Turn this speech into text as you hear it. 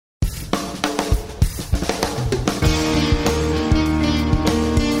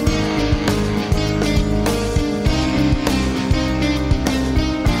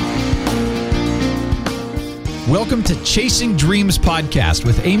Welcome to Chasing Dreams Podcast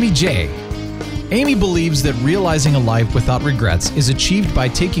with Amy J. Amy believes that realizing a life without regrets is achieved by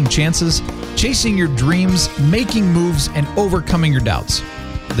taking chances, chasing your dreams, making moves, and overcoming your doubts.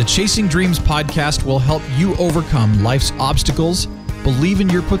 The Chasing Dreams Podcast will help you overcome life's obstacles, believe in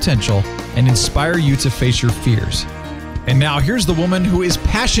your potential, and inspire you to face your fears. And now here's the woman who is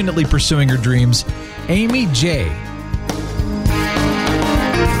passionately pursuing her dreams, Amy J.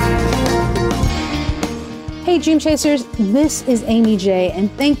 Hey Dream Chasers, this is Amy J,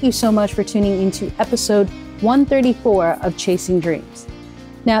 and thank you so much for tuning into episode 134 of Chasing Dreams.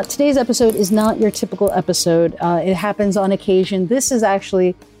 Now, today's episode is not your typical episode. It happens on occasion. This is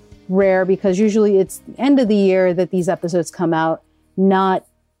actually rare because usually it's the end of the year that these episodes come out, not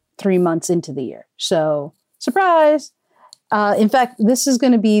 3 months into the year. So, surprise! In fact, this is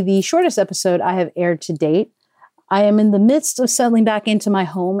going to be the shortest episode I have aired to date. I am in the midst of settling back into my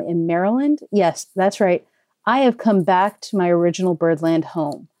home in Maryland. Yes, that's right. I have come back to my original Birdland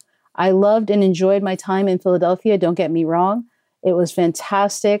home. I loved and enjoyed my time in Philadelphia. Don't get me wrong. It was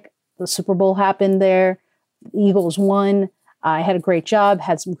fantastic. The Super Bowl happened there. The Eagles won. I had a great job,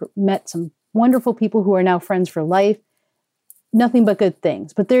 met some wonderful people who are now friends for life. Nothing but good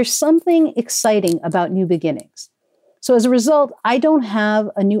things. But there's something exciting about new beginnings. So as a result, I don't have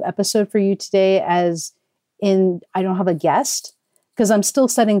a new episode for you today, I don't have a guest because I'm still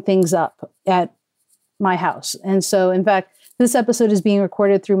setting things up at my house. And so, in fact, this episode is being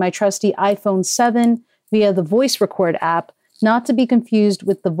recorded through my trusty iPhone 7 via the Voice Record app, not to be confused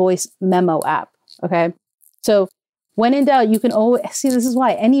with the Voice Memo app. Okay. So when in doubt, you can always see, this is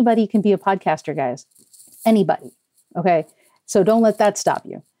why anybody can be a podcaster, guys. Anybody. Okay. So don't let that stop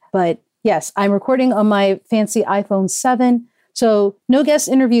you. But yes, I'm recording on my fancy iPhone 7. So no guest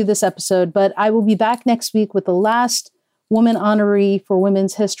interview this episode, but I will be back next week with the last woman honoree for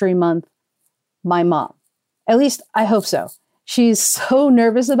Women's History Month, my mom. At least I hope so. She's so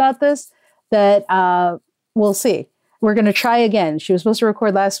nervous about this that we'll see. We're going to try again. She was supposed to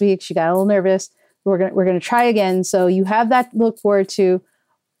record last week. She got a little nervous. We're going to try again. So you have that to look forward to.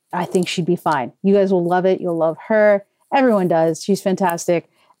 I think she'd be fine. You guys will love it. You'll love her. Everyone does. She's fantastic.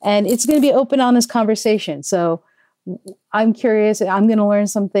 And it's going to be open, honest conversation. So I'm curious. I'm going to learn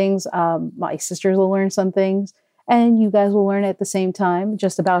some things. My sisters will learn some things. And you guys will learn at the same time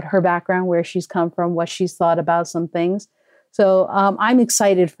just about her background, where she's come from, what she's thought about some things. So I'm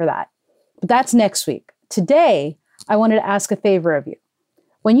excited for that. But that's next week. Today, I wanted to ask a favor of you.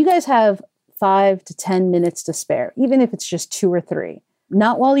 When you guys have 5 to 10 minutes to spare, even if it's just 2 or 3,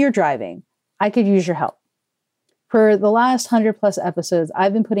 not while you're driving, I could use your help. For the last 100 plus episodes,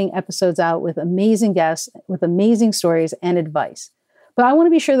 I've been putting episodes out with amazing guests, with amazing stories and advice. But I want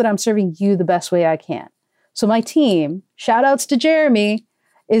to be sure that I'm serving you the best way I can. So my team, shout outs to Jeremy,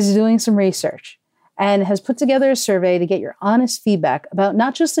 is doing some research and has put together a survey to get your honest feedback about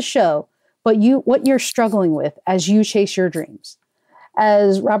not just the show, but what you're struggling with as you chase your dreams.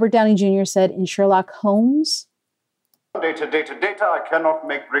 As Robert Downey Jr. said in Sherlock Holmes, data, I cannot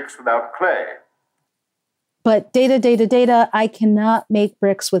make bricks without clay. But data, I cannot make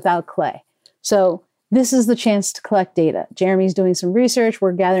bricks without clay. So this is the chance to collect data. Jeremy's doing some research.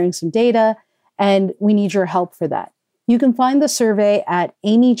 We're gathering some data. And we need your help for that. You can find the survey at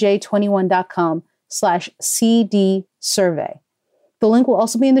amyj21.com/CD survey. The link will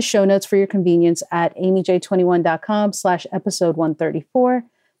also be in the show notes for your convenience at amyj21.com/episode 134.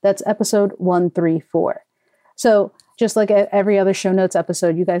 That's episode 134. So just like every other show notes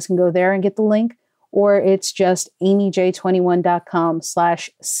episode, you guys can go there and get the link, or it's just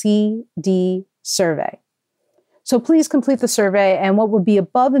amyj21.com/CD survey. So please complete the survey, and what would be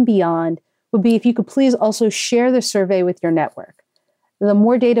above and beyond would be if you could please also share the survey with your network. The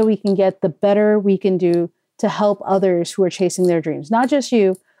more data we can get, the better we can do to help others who are chasing their dreams. Not just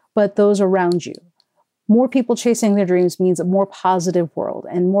you, but those around you. More people chasing their dreams means a more positive world,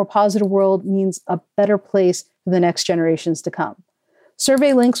 and more positive world means a better place for the next generations to come.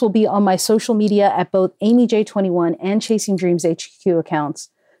 Survey links will be on my social media at both AmyJ21 and Chasing Dreams HQ accounts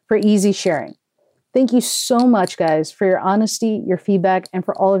for easy sharing. Thank you so much, guys, for your honesty, your feedback, and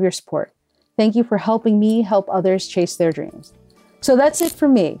for all of your support. Thank you for helping me help others chase their dreams. So that's it for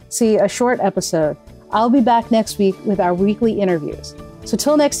me. See, a short episode. I'll be back next week with our weekly interviews. So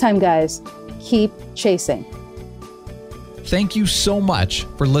till next time, guys, keep chasing. Thank you so much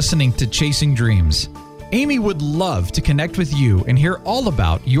for listening to Chasing Dreams. Amy would love to connect with you and hear all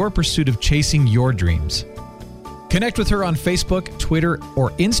about your pursuit of chasing your dreams. Connect with her on Facebook, Twitter,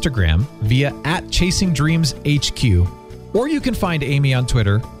 or Instagram via @ChasingDreamsHQ, or you can find Amy on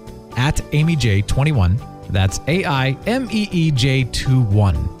Twitter @AmyJ21. That's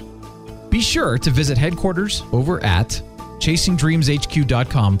AIMEEJ21. Be sure to visit headquarters over at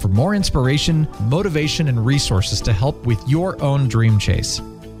chasingdreamshq.com for more inspiration, motivation, and resources to help with your own dream chase.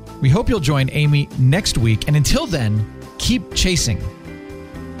 We hope you'll join Amy next week, and until then, keep chasing.